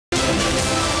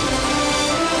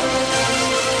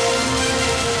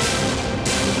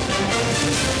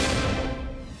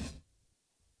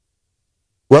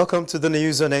Welcome to the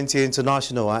news on NTA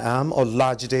International. I am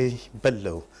Olajide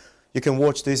Bello. You can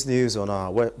watch this news on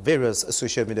our various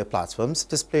social media platforms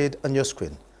displayed on your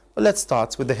screen. But let's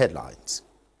start with the headlines.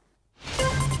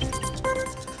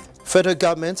 Federal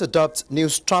government adopts new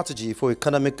strategy for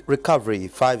economic recovery.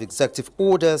 5 executive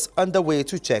orders underway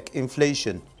to check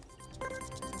inflation.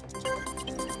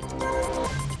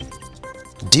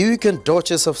 Duke and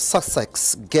Duchess of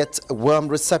Sussex get a warm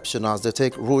reception as they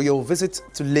take royal visit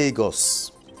to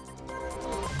Lagos.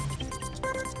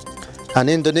 And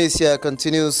Indonesia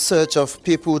continues search of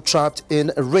people trapped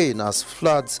in rain as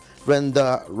floods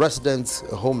render residents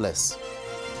homeless.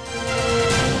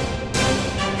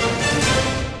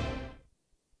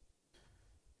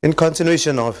 In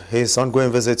continuation of his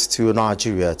ongoing visit to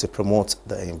Nigeria to promote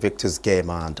the Invictus Game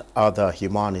and other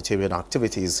humanitarian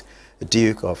activities, the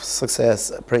Duke of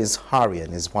Sussex, Prince Harry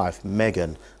and his wife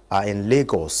Meghan are in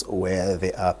Lagos, where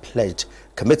they are pledged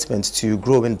commitment to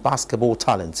growing basketball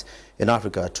talent in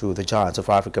Africa through the Giants of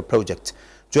Africa project.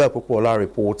 Joel Popola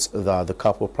reports that the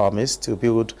couple promised to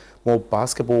build more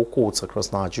basketball courts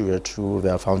across Nigeria through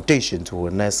their foundation to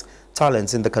harness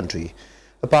talents in the country.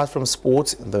 Apart from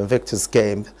sport, in the Invictus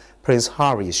Game, Prince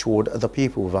Harry assured the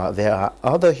people that there are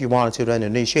other humanitarian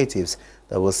initiatives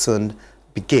that will soon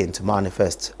begin to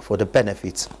manifest for the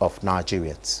benefit of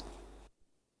Nigerians.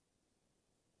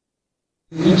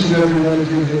 Each and every one of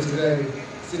you here today,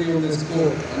 sitting on this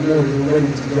court, I know you're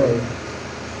ready to go.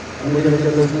 And we're going to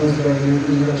get those balls going, and you're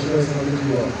going to show us how good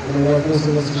you are. And my wife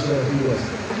also wants to share who you are.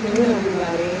 Good afternoon,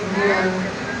 everybody.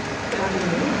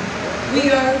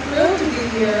 We are thrilled to be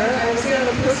here. I was here on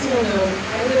a personal note.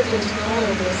 I lived in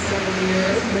Toronto for several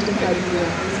years, lived in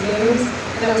these games.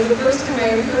 And that was the first time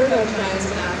I ever heard of Giants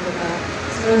in Africa.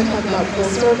 So we're going to talk about full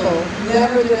circle.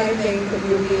 Never did I think that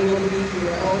we would be able to be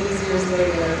here all these years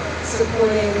later,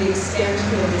 supporting the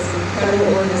expansion of this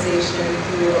incredible organization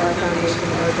through our foundation,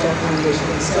 our adult foundation.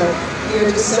 So we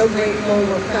are just so grateful.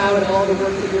 We're proud of all the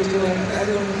work that you're doing, for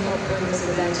everyone who helped bring this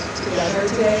event together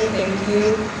today. Thank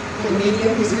you. The media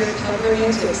who's here covering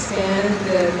it to expand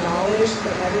the knowledge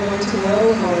for everyone to know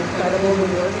how incredible the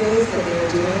work is that they are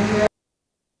doing here.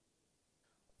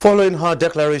 Following her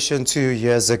declaration 2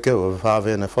 years ago of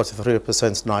having a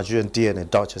 43% Nigerian DNA,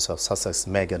 Duchess of Sussex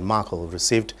Meghan Markle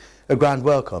received a grand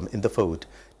welcome in the fold.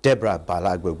 Deborah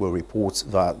Balagwegwe reports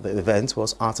that the event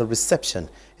was at a reception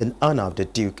in honor of the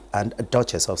Duke and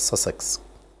Duchess of Sussex.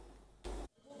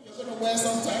 You're going to wear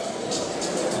some time.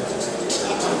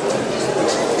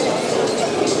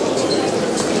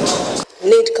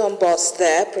 NTAi boss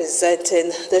there presenting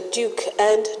the Duke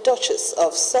and Duchess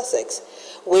of Sussex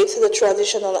with the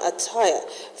traditional attire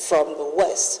from the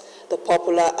West, the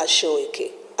popular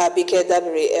Ashoike. Abike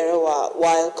Dabiri Erewa,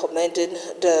 while commending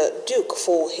the Duke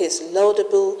for his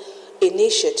laudable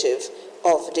initiative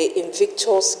of the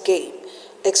Invictus Game,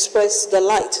 expressed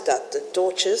delight that the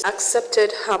Duchess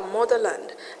accepted her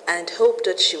motherland and hoped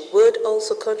that she would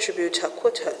also contribute her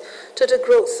quota to the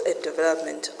growth and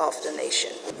development of the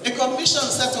nation. A commission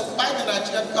set up by the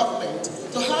Nigerian government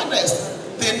to harness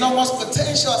the enormous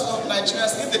potentials of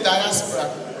Nigerians in the diaspora,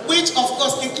 which of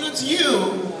course includes you,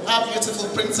 our beautiful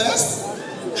princess.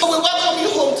 So we welcome you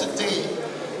home today.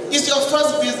 It's your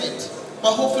first visit,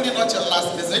 but hopefully not your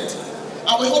last visit.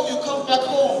 And we hope you come back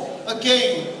home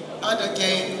again and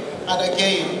again and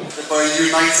again. By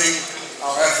uniting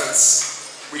our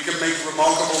efforts, we can make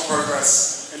remarkable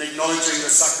progress in acknowledging the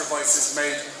sacrifices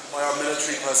made by our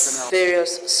military personnel.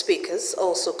 Various speakers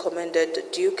also commended the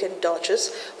Duke and Duchess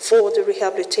for the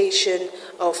rehabilitation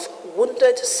of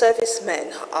wounded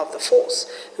servicemen of the force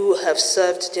who have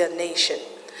served their nation.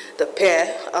 The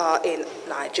pair are in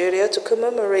Nigeria to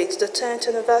commemorate the 10th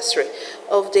anniversary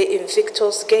of the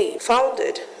Invictus Game,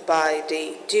 founded by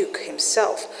the Duke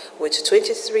himself, with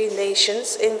 23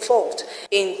 nations involved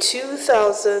in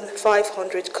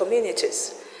 2,500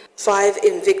 communities. 5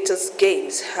 Invictus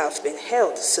Games have been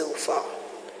held so far.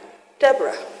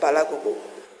 Deborah Balagubu,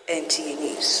 NTA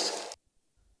News.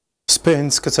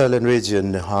 Spain's Catalan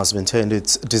region has maintained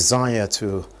its desire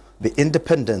to be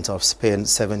independent of Spain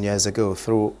 7 years ago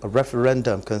through a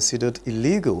referendum considered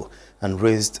illegal and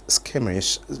raised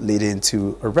skirmish leading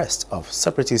to arrest of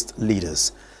separatist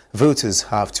leaders. Voters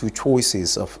have 2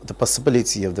 choices of the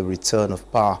possibility of the return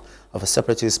of power of a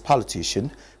separatist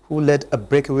politician who led a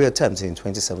breakaway attempt in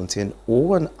 2017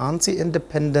 or an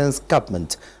anti-independence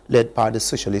government led by the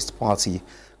Socialist Party.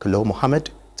 Khalil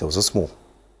Mohammed tells us more.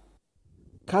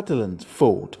 Catalans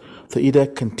vote to either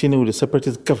continue with the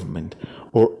separatist government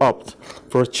or opt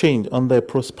for a change under a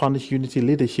pro-Spanish unity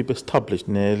leadership established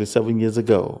nearly 7 years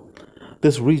ago.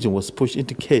 this region was pushed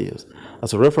into chaos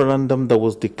as a referendum that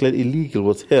was declared illegal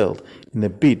was held in a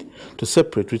bid to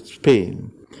separate with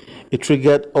Spain. It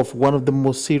triggered off one of the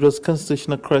most serious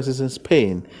constitutional crises in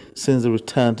Spain since the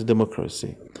return to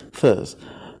democracy. First,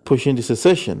 pushing the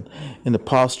secession in the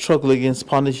past struggle against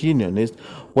Spanish unionists,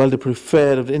 while the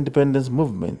preferred of the independence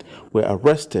movement were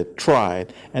arrested,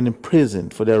 tried, and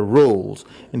imprisoned for their roles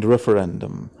in the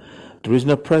referendum. The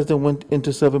regional president went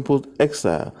into self-imposed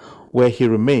exile, where he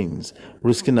remains,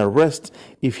 risking arrest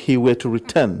if he were to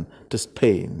return to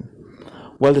Spain.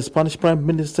 While the Spanish Prime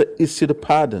Minister issued a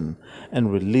pardon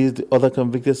and released the other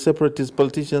convicted separatist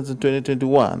politicians in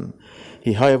 2021,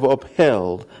 he, however,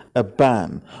 upheld a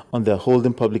ban on their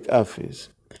holding public office.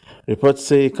 Reports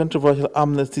say a controversial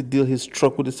amnesty deal he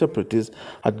struck with the separatists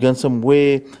had gone some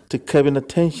way to curbing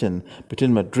tension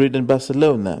between Madrid and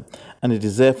Barcelona, and the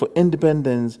desire for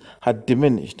independence had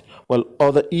diminished, while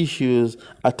other issues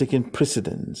are taking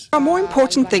precedence. There are more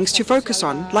important things to focus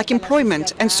on, like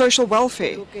employment and social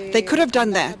welfare. They could have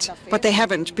done that, but they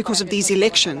haven't because of these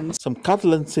elections. Some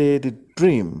Catalans say the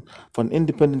dream for an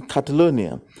independent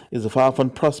Catalonia is a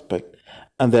far-flung prospect,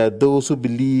 and there are those who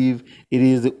believe it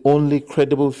is the only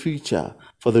credible future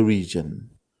for the region.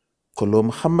 Kolo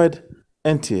Muhammad,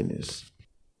 NTA News.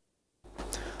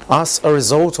 As a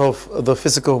result of the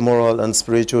physical, moral and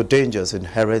spiritual dangers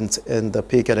inherent in the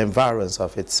pagan environs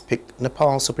of its peak,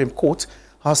 Nepal Supreme Court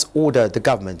has ordered the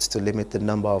government to limit the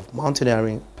number of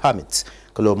mountaineering permits.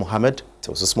 Kolo Muhammad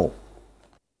tells us more.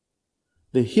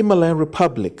 The Himalayan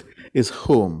Republic is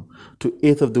home to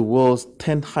 8 of the world's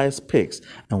 10 highest peaks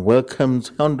and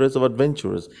welcomes hundreds of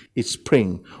adventurers each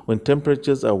spring when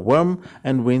temperatures are warm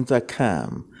and winds are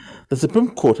calm. The Supreme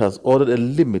Court has ordered a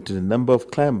limit to the number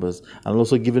of climbers and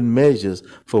also given measures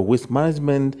for waste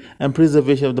management and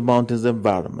preservation of the mountain's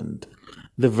environment.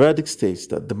 The verdict states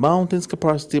that the mountain's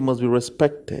capacity must be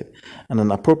respected and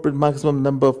an appropriate maximum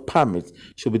number of permits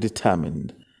should be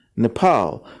determined.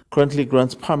 Nepal currently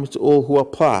grants permits to all who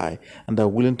apply and are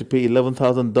willing to pay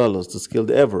 $11,000 to scale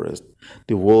the Everest,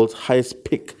 the world's highest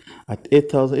peak, at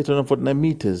 8,849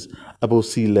 meters above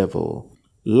sea level.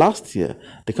 Last year,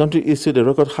 the country issued a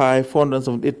record high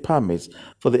 478 permits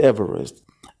for the Everest.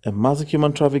 A massive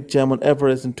human traffic jam on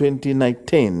Everest in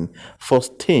 2019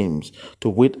 forced teams to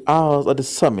wait hours at the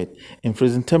summit in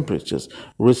freezing temperatures,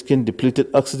 risking depleted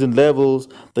oxygen levels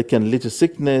that can lead to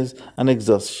sickness and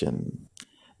exhaustion.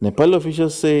 Nepal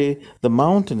officials say the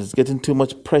mountain is getting too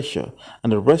much pressure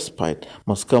and a respite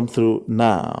must come through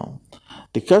now.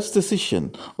 The court's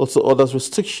decision also orders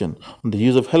restriction on the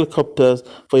use of helicopters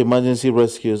for emergency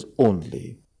rescues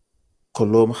only.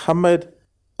 Kolo Muhammad,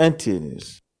 NTA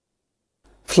News.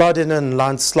 Flooding and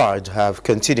landslide have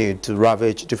continued to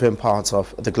ravage different parts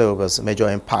of the globe as major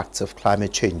impacts of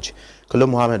climate change. Kolo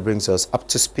Muhammad brings us up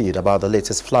to speed about the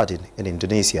latest flooding in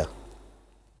Indonesia.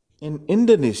 In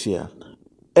Indonesia,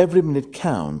 every minute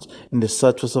counts in the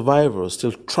search for survivors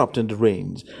still trapped in the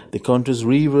rains. The country's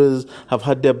rivers have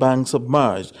had their banks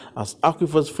submerged as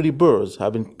aquifers-free birds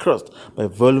have been crushed by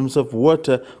volumes of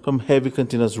water from heavy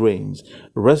continuous rains.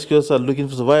 Rescuers are looking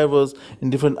for survivors in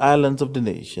different islands of the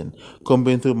nation,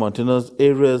 combing through mountainous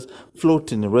areas,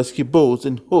 floating in rescue boats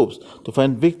in hopes to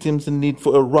find victims in need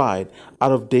for a ride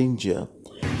out of danger.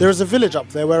 There is a village up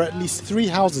there where at least 3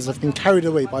 houses have been carried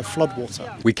away by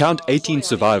floodwater. We count 18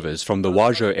 survivors from the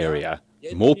Wajo area.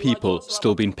 More people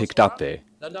still being picked up there.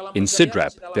 In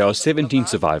Sidrap, there are 17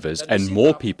 survivors and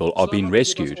more people are being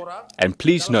rescued. And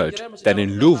please note that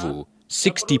in Luwu,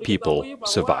 60 people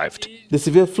survived. The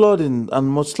severe flooding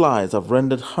and mudslides have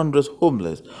rendered hundreds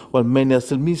homeless, while many are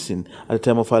still missing at the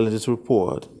time of filing this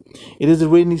report. It is the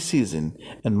rainy season,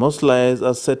 and mudslides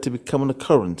are said to be common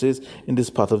occurrences in this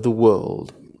part of the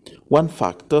world. One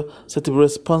factor said to be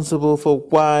responsible for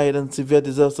wide and severe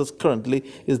disasters currently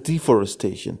is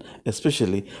deforestation,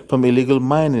 especially from illegal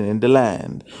mining in the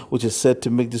land, which is said to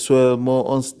make the soil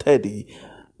more unsteady,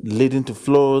 leading to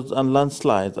floods and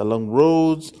landslides along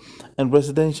roads and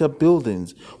residential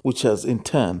buildings, which has in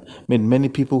turn made many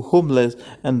people homeless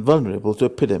and vulnerable to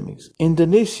epidemics.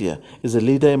 Indonesia is a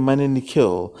leader in mining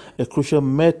nickel, a crucial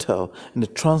metal in the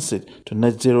transit to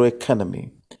net zero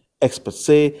economy. Experts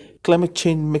say climate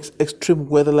change makes extreme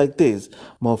weather like this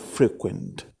more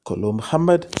frequent. Kolo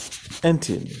Muhammad,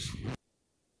 NTA News.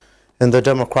 In the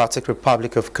Democratic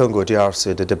Republic of Congo,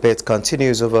 DRC, the debate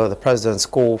continues over the president's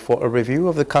call for a review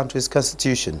of the country's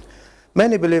constitution.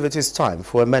 Many believe it is time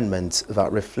for amendments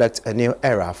that reflect a new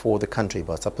era for the country,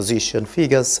 but opposition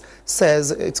figures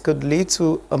says it could lead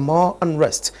to a more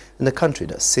unrest in the country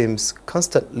that seems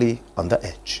constantly on the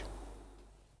edge.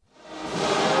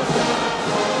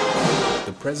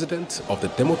 The President of the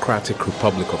Democratic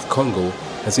Republic of Congo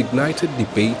has ignited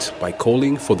debate by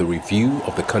calling for the review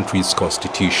of the country's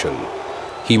constitution.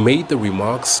 He made the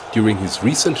remarks during his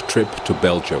recent trip to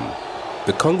Belgium.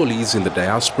 The Congolese in the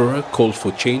diaspora called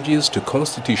for changes to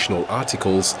constitutional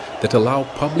articles that allow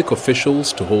public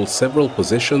officials to hold several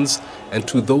positions and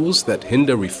to those that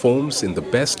hinder reforms in the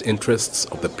best interests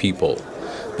of the people.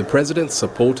 The president's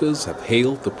supporters have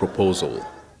hailed the proposal.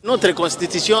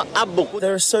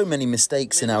 There are so many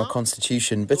mistakes in our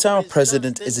constitution, but our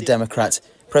president is a Democrat.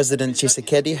 President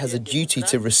Tshisekedi has a duty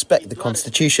to respect the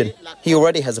constitution. He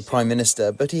already has a prime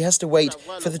minister, but he has to wait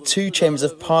for the two chambers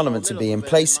of parliament to be in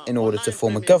place in order to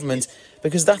form a government,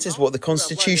 because that is what the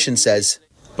constitution says.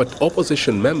 But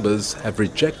opposition members have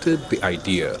rejected the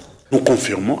idea.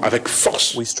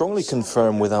 We strongly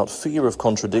confirm without fear of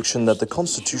contradiction that the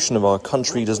constitution of our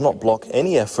country does not block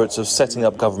any efforts of setting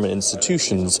up government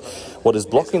institutions. What is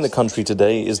blocking the country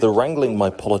today is the wrangling by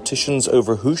politicians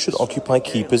over who should occupy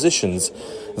key positions.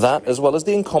 That, as well as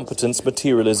the incompetence,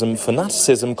 materialism,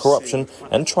 fanaticism, corruption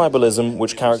and tribalism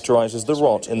which characterizes the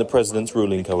rot in the president's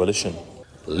ruling coalition.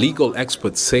 Legal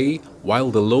experts say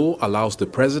while the law allows the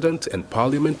president and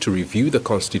parliament to review the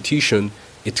constitution,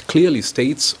 it clearly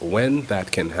states when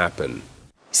that can happen.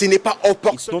 It's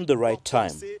not the right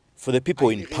time for the people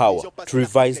in power to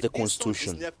revise the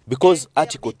constitution because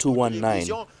Article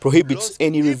 219 prohibits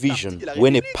any revision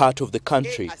when a part of the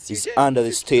country is under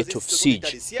the state of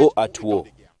siege or at war.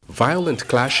 Violent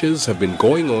clashes have been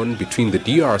going on between the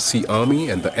DRC army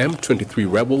and the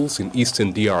M23 rebels in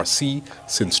eastern DRC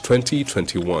since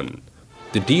 2021.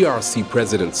 The DRC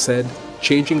president said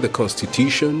changing the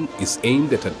constitution is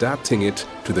aimed at adapting it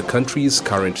to the country's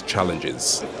current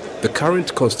challenges. The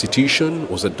current constitution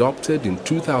was adopted in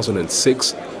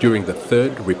 2006 during the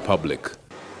Third Republic.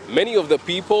 Many of the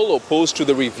people opposed to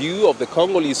the review of the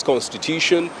Congolese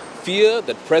constitution fear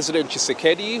that President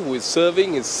Tshisekedi, who is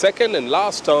serving his second and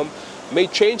last term, may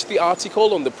change the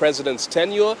article on the president's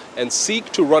tenure and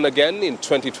seek to run again in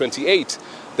 2028.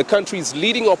 The country's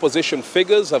leading opposition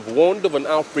figures have warned of an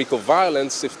outbreak of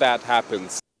violence if that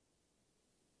happens.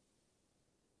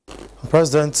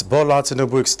 President Bola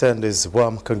Tinubu extends his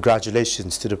warm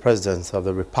congratulations to the President of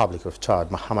the Republic of Chad,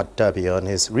 Mahamat Dabi, on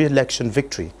his re-election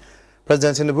victory.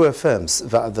 President Tinubu affirms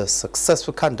that the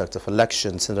successful conduct of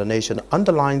elections in the nation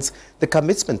underlines the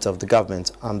commitment of the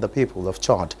government and the people of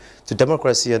Chad to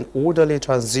democracy and orderly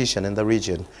transition in the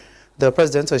region. The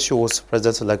President assures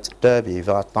President-elect Dabi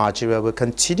that Nigeria will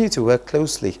continue to work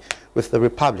closely with the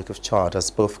Republic of Chad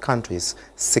as both countries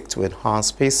seek to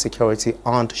enhance peace, security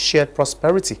and shared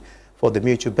prosperity for the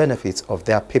mutual benefit of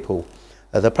their people.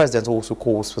 The President also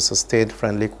calls for sustained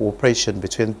friendly cooperation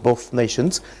between both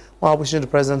nations while wishing the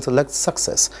President-elect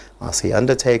success as he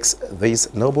undertakes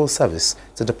this noble service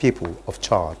to the people of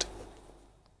Chad.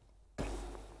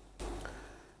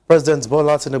 President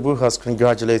Bola Tinubu has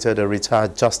congratulated a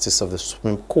retired Justice of the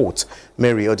Supreme Court,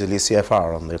 Mary Odili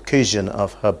CFR, on the occasion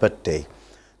of her birthday.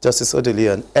 Justice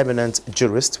Odili, an eminent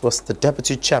jurist, was the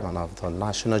Deputy Chairman of the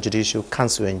National Judicial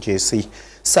Council (NJC),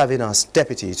 serving as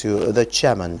Deputy to the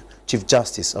Chairman, Chief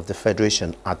Justice of the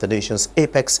Federation at the nation's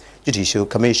apex Judicial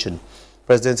Commission.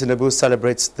 President Tinubu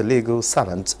celebrates the legal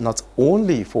savant not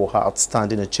only for her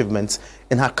outstanding achievements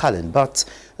in her calling, but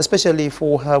especially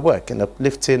for her work in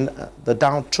uplifting the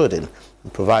downtrodden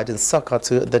and providing succor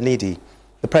to the needy.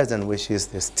 The President wishes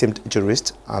the esteemed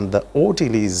jurist and the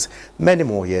Odilis many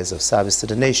more years of service to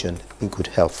the nation in good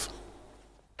health.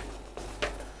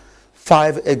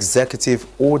 5 executive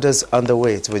orders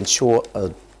underway to ensure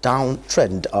a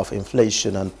downtrend of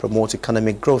inflation and promote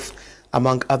economic growth,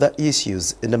 among other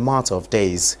issues, in a matter of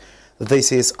days.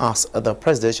 This is as the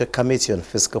Presidential Committee on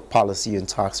Fiscal Policy and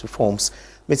Tax Reforms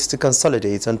meets to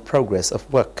consolidate on progress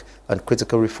of work and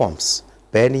critical reforms.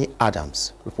 Benny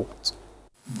Adams reports.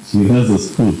 She has a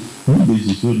school. One day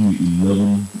she showed me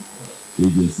 11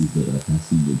 agencies that are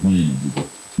passing the plan.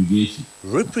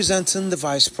 Representing the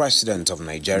Vice President of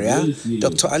Nigeria,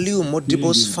 Dr. Aliu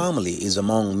Modibo's family is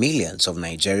among millions of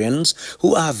Nigerians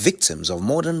who are victims of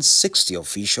more than 60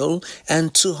 official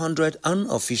and 200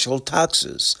 unofficial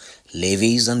taxes,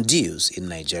 levies and dues in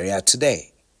Nigeria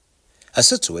today. A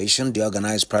situation the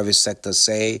organized private sector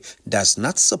say does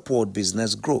not support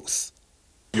business growth.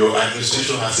 Your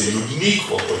administration has a unique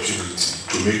opportunity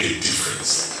to make a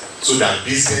difference so that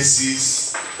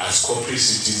businesses, as corporate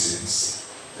citizens,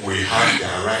 will have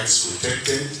their rights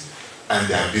protected and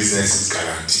their businesses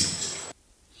guaranteed.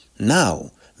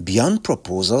 Now, beyond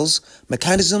proposals,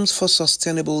 mechanisms for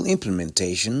sustainable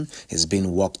implementation is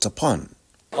being worked upon.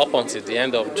 Up until the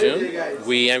end of June,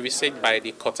 we envisage by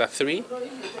the Q3,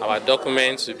 our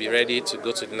documents will be ready to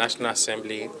go to the National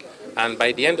Assembly And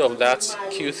by the end of that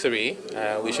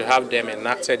Q3, we should have them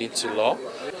enacted into law.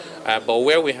 But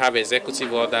where we have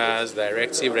executive orders,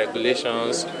 directive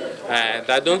regulations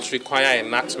that don't require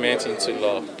enactment into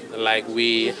law, like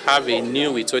we have a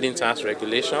new withholding tax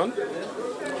regulation,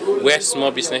 where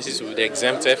small businesses will be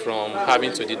exempted from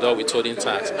having to deduct withholding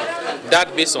tax.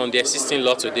 That, based on the existing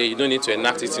law today, you don't need to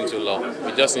enact it into law.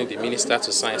 We just need the minister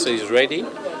to sign. So it's ready.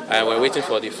 We're waiting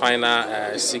for the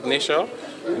final signature.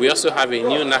 We also have a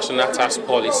new national tax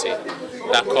policy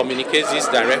that communicates this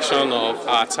direction of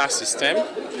our tax system,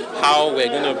 how we're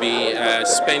going to be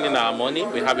spending our money.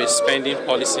 We have a spending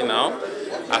policy now,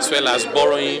 as well as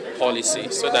borrowing policy,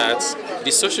 so that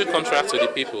the social contract to the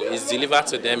people is delivered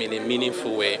to them in a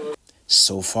meaningful way.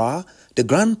 So far, the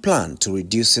grand plan to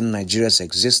reducing Nigeria's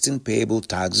existing payable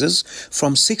taxes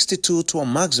from 62 to a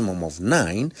maximum of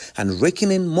 9 and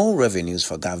raking in more revenues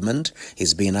for government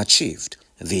is being achieved.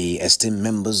 The esteemed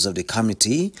members of the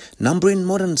committee, numbering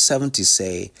more than 70,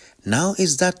 say now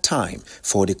is that time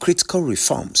for the critical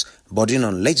reforms bordering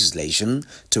on legislation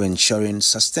to ensuring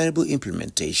sustainable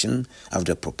implementation of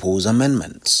the proposed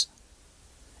amendments.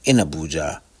 In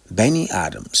Abuja, Benny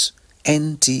Adams,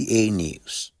 NTA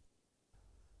News.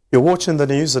 You're watching the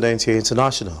news on NTA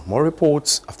International. More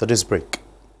reports after this break.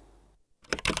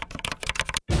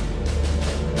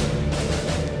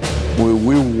 We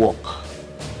will work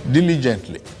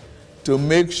diligently to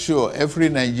make sure every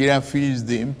Nigerian feels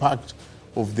the impact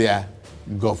of their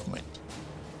government,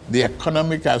 the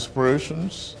economic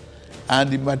aspirations, and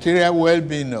the material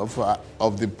well-being of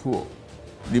the poor,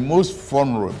 the most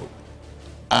vulnerable,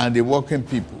 and the working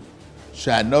people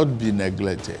shall not be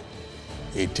neglected.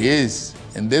 It is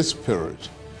in this spirit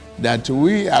that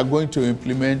we are going to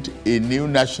implement a new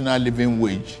national living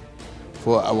wage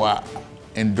for our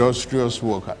industrious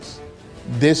workers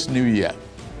this new year.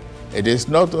 It is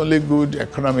not only good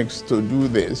economics to do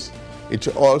this, it's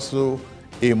also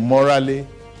a morally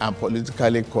and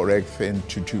politically correct thing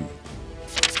to do.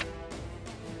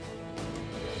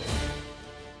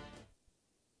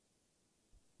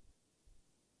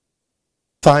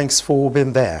 Thanks for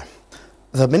being there.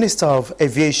 The Minister of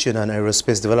Aviation and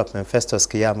Aerospace Development, Festus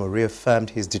Keyamo,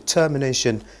 reaffirmed his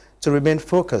determination to remain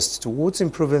focused towards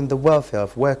improving the welfare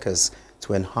of workers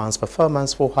to enhance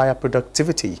performance for higher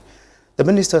productivity. The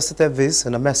minister stated this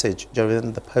in a message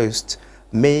during the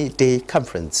post-May Day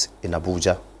conference in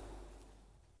Abuja.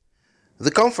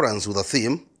 The conference, with the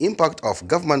theme, Impact of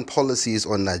Government Policies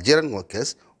on Nigerian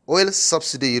Workers, Oil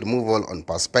Subsidy Removal on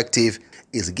Perspective,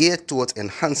 is geared towards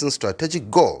enhancing strategic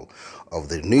goal of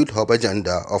the renewed hope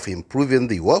agenda of improving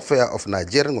the welfare of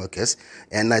Nigerian workers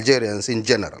and Nigerians in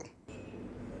general.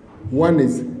 One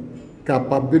is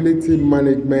capability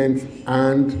management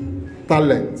and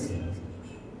talent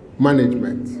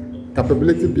management.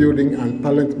 Capability building and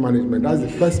talent management. That's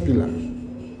the first pillar.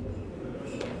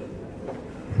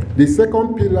 The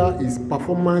second pillar is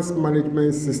performance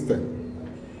management system.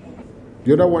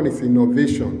 The other one is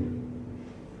innovation.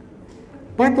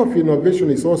 Part of innovation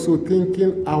is also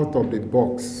thinking out of the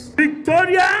box.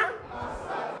 Victoria!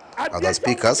 Other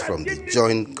speakers from the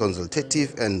Joint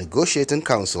Consultative and Negotiating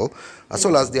Council, as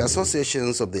well as the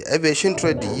associations of the Aviation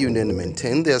Trade Union,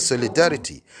 maintain their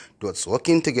solidarity towards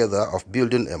working together of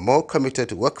building a more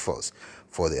committed workforce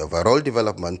for the overall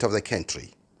development of the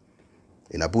country.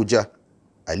 In Abuja,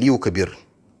 Aliu Kabir,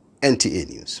 NTA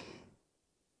News.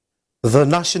 The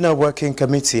National Working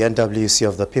Committee, NWC,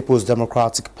 of the People's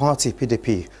Democratic Party,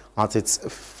 PDP, at its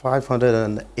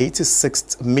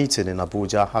 586th meeting in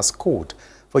Abuja, has called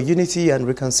for unity and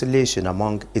reconciliation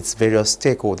among its various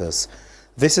stakeholders.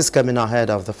 This is coming ahead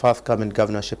of the forthcoming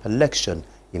governorship election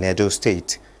in Edo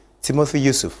State. Timothy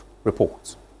Yusuf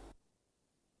reports.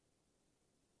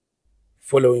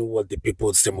 Following what the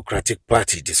People's Democratic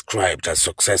Party described as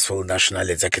successful National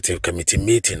Executive Committee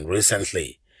meeting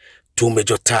recently, two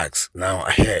major tasks now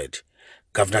ahead: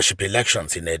 governorship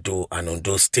elections in Edo and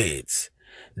Ondo states.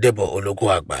 Debo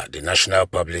Ologuagba, the National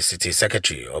Publicity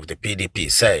Secretary of the PDP,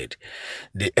 said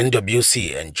the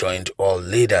NWC enjoined all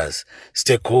leaders,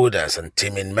 stakeholders and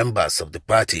teaming members of the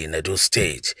party in Edo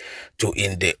State to,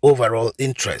 in the overall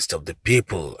interest of the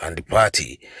people and the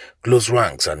party, close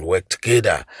ranks and work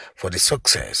together for the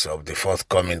success of the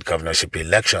forthcoming governorship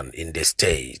election in the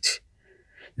state.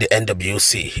 The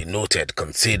NWC, he noted,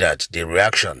 considered the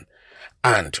reaction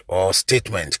and or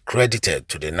statement credited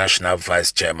to the National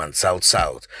Vice Chairman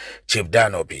South-South, Chief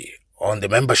Danobi, on the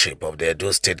membership of the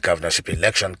Edo State Governorship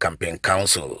Election Campaign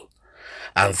Council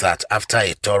and that after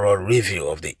a thorough review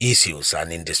of the issues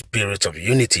and in the spirit of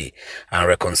unity and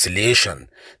reconciliation,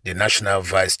 the National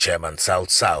Vice Chairman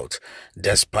South-South,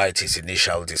 despite his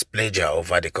initial displeasure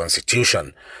over the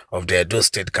constitution of the Edo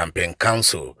State Campaign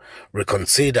Council,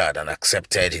 reconsidered and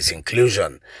accepted his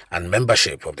inclusion and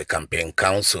membership of the Campaign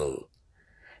Council.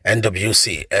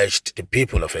 NWC urged the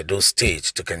people of Edo State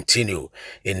to continue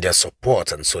in their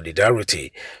support and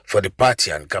solidarity for the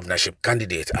party and governorship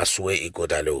candidate Asue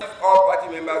Ighodalo. All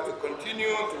party members to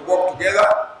continue to work together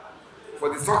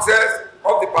for the success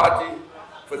of the party,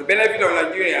 for the benefit of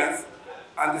Nigerians,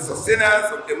 and the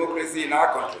sustenance of democracy in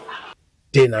our country.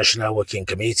 The National Working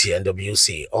Committee,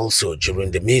 NWC, also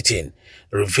during the meeting,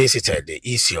 revisited the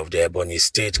issue of the Ebonyi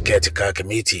State Caretaker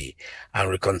Committee and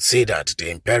reconsidered the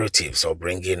imperatives of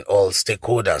bringing all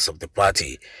stakeholders of the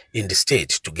party in the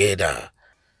state together.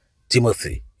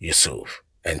 Timothy Yusuf,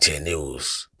 NTA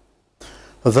News.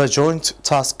 The Joint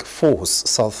Task Force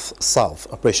South-South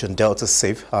Operation Delta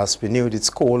Safe has renewed its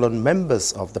call on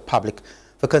members of the public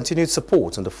for continued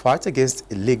support in the fight against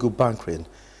illegal bunkering.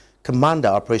 Commander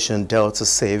Operation Delta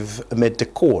Safe made the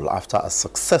call after a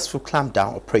successful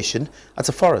clampdown operation at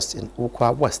a forest in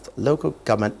Ukwa West local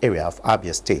government area of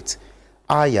Abia State.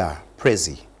 Aya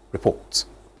Prezi reports.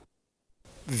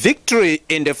 Victory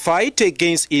in the fight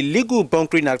against illegal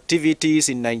bunkering activities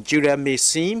in Nigeria may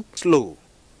seem slow,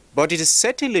 but it is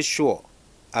certainly sure,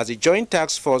 as the Joint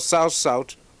Task Force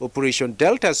South-South Operation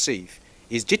Delta Safe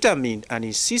is determined and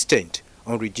insistent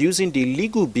on reducing the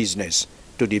illegal business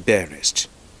to the barest.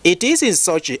 It is in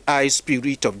such a high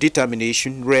spirit of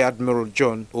determination Rear Admiral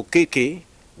John Okeke,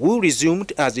 who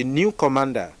resumed as the new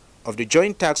commander of the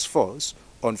Joint Task Force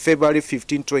on February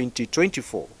 15,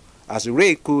 2024, has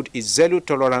re-echoed his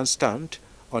zero-tolerance stand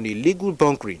on illegal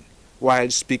bunkering while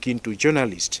speaking to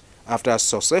journalists after a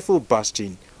successful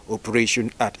busting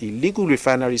operation at illegal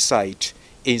refinery site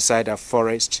inside a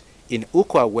forest in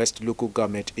Ukwa West local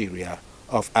government area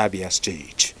of Abia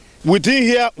State. Within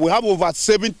here, we have over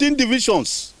 17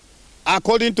 divisions,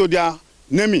 according to their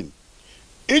naming.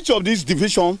 Each of these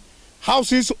divisions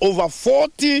houses over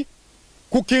 40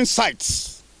 cooking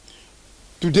sites.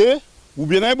 Today, we've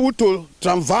been able to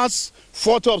traverse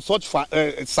 40 of such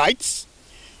sites.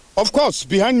 Of course,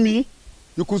 behind me,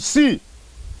 you could see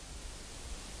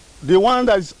the one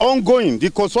that is ongoing. The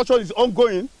construction is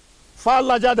ongoing, far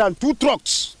larger than 2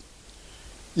 trucks.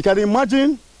 You can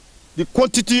imagine the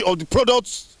quantity of the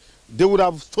products they would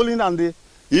have stolen and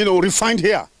refined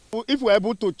here. If we're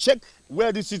able to check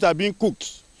where these things are being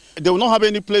cooked, they will not have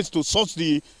any place to source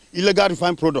the illegal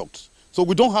refined products. So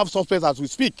we don't have suspects as we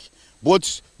speak.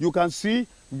 But you can see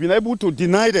we've been able to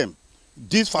deny them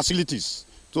these facilities.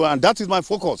 So, and that is my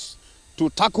focus, to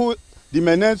tackle the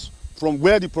menace from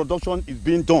where the production is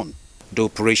being done. The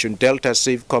Operation Delta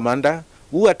Safe commander,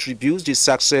 who attributes the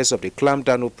success of the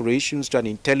clampdown operations to an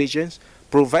intelligence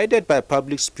provided by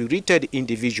public-spirited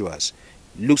individuals,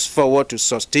 looks forward to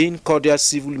sustain cordial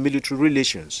civil-military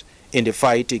relations in the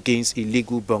fight against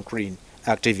illegal bunkering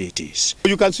activities.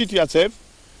 You can see to yourself,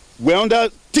 we're under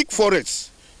thick forests.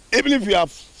 Even if you are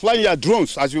flying your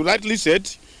drones, as you rightly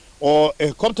said, or a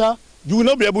helicopter, you will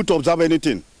not be able to observe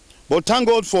anything. But thank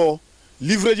God for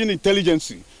leveraging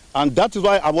intelligence. And that is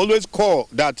why I've always called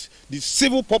that the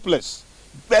civil populace,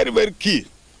 very, very key,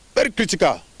 very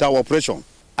critical to our operation.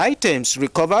 Items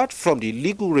recovered from the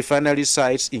illegal refinery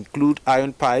sites include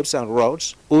iron pipes and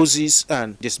rods, hoses,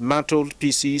 and dismantled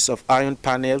pieces of iron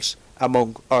panels,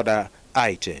 among other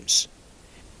items.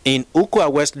 In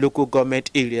Ukwa West local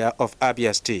government area of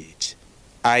Abia State,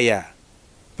 Aya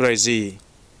Prezi,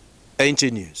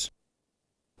 NTA News.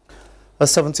 A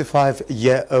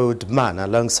 75-year-old man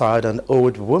alongside an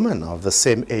old woman of the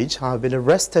same age have been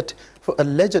arrested for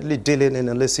allegedly dealing in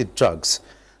illicit drugs.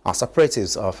 As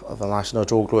operatives of the National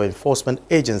Drug Law Enforcement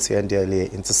Agency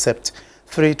NTAi intercept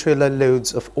 3 trailer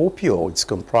loads of opioids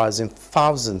comprising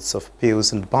thousands of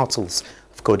pills and bottles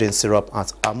of codeine syrup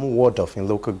at Amu-Wardorf in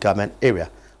local government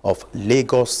area of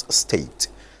Lagos State.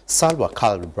 Salwa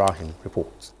Khalil Ibrahim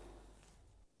reports.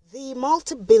 The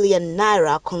multi-billion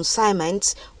naira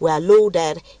consignments were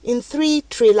loaded in 3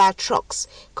 trailer trucks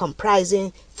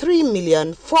comprising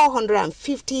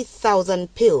 3,450,000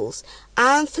 pills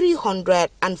and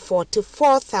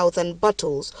 344,000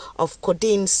 bottles of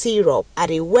codeine syrup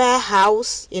at a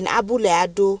warehouse in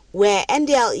Abuja, where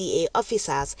NDLEA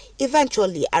officers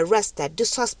eventually arrested the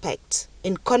suspect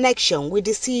in connection with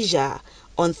the seizure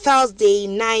on Thursday,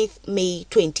 9th May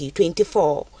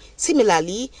 2024.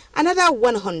 Similarly, another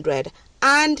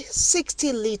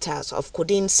 160 liters of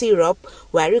codeine syrup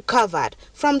were recovered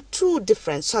from 2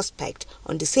 different suspects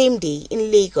on the same day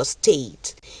in Lagos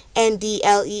State.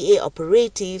 NDLEA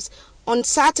operatives on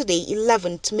Saturday,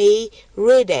 11th May,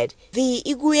 raided the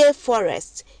Igwe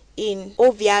Forest in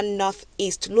Ovia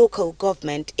Northeast local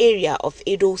government area of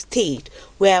Edo State,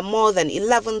 where more than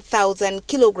 11,000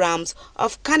 kilograms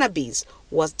of cannabis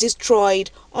was destroyed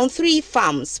on 3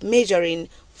 farms measuring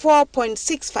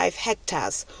 4.65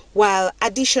 hectares, while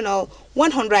additional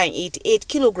 188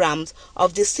 kilograms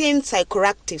of the same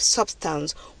psychoactive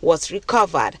substance was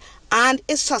recovered and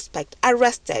a suspect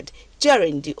arrested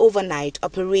during the overnight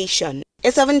operation. A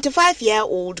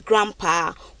 75-year-old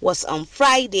grandpa was on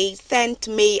Friday, 10th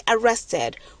May,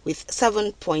 arrested with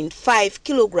 7.5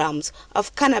 kilograms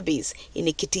of cannabis in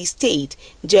Ekiti State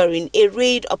during a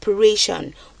raid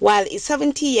operation, while a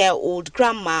 70-year-old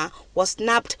grandma was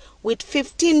nabbed with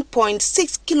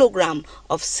 15.6 kilograms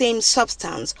of same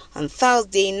substance on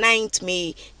Thursday, 9th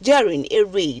May, during a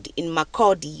raid in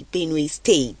Makurdi, Benue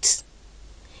State.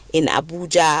 In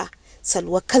Abuja,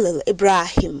 Salwa Khalil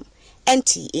Ibrahim,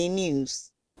 NTA News.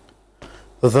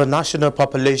 The National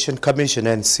Population Commission,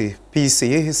 NCPC,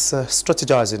 is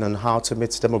strategizing on how to meet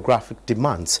demographic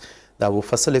demands that will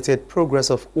facilitate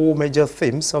progress of all major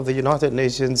themes of the United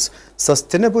Nations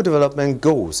Sustainable Development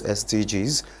Goals,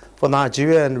 SDGs, for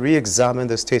Nigeria and re-examine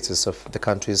the status of the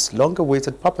country's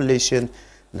long-awaited population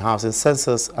and housing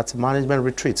census at a management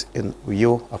retreat in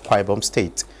Uyo, Akwa Ibom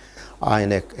State.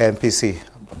 INEC MPC,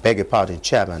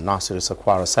 Chairman Nasir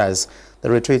Sakwara says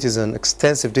the retreat is an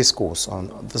extensive discourse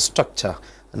on the structure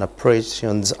and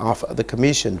operations of the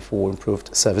Commission for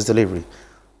Improved Service Delivery.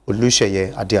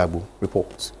 Olusheye Adiabu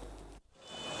reports.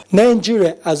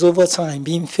 Nigeria has over time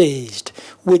been faced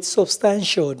with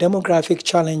substantial demographic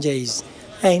challenges,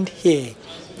 and here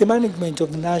the management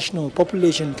of the National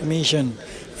Population Commission,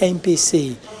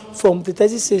 NPC, from the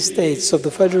 36 states of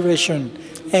the Federation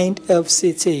and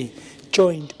FCT,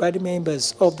 joined by the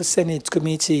members of the Senate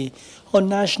Committee on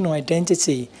National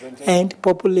Identity and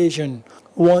Population,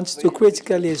 wants to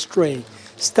critically stray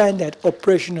standard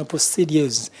operational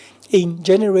procedures in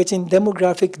generating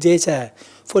demographic data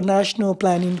for national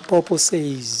planning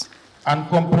purposes. And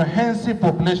comprehensive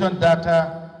population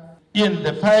data in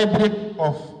the fabric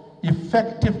of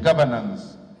effective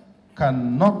governance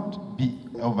cannot be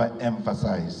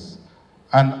overemphasized.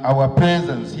 And our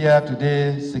presence here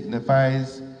today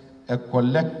signifies a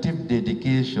collective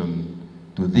dedication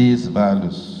to these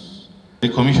values. The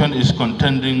Commission is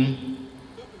contending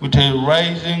with a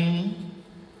rising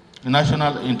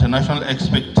national and international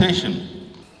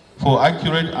expectation for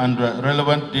accurate and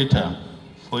relevant data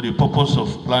for the purpose of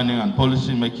planning and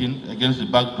policy making against the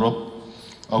backdrop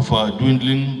of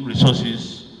dwindling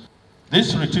resources.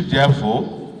 This retreat,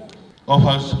 therefore,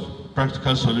 offers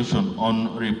practical solution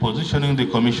on repositioning the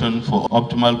Commission for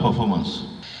optimal performance.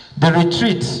 The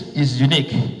retreat is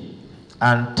unique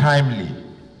and timely.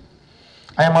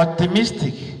 I am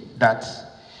optimistic that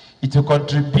it will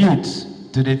contribute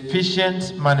to the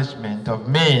efficient management of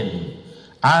men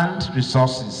and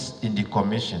resources in the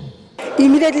Commission.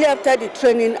 Immediately after the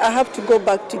training, I have to go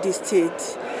back to the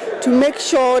state to make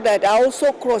sure that I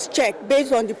also cross-check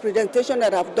based on the presentation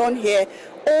that I've done here.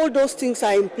 All those things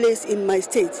are in place in my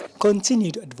state.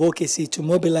 Continued advocacy to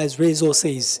mobilize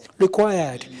resources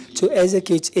required to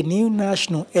execute a new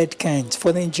national head count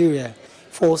for Nigeria,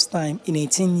 first time in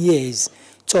 18 years,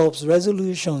 tops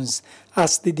resolutions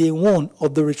as the day one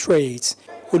of the retreat.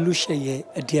 Olusheye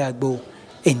Adiagbo,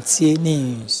 NTA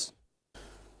News.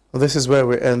 Well, this is where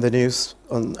we end the news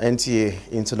on NTA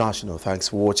International. Thanks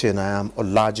for watching. I am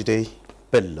Olajide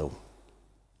Bello.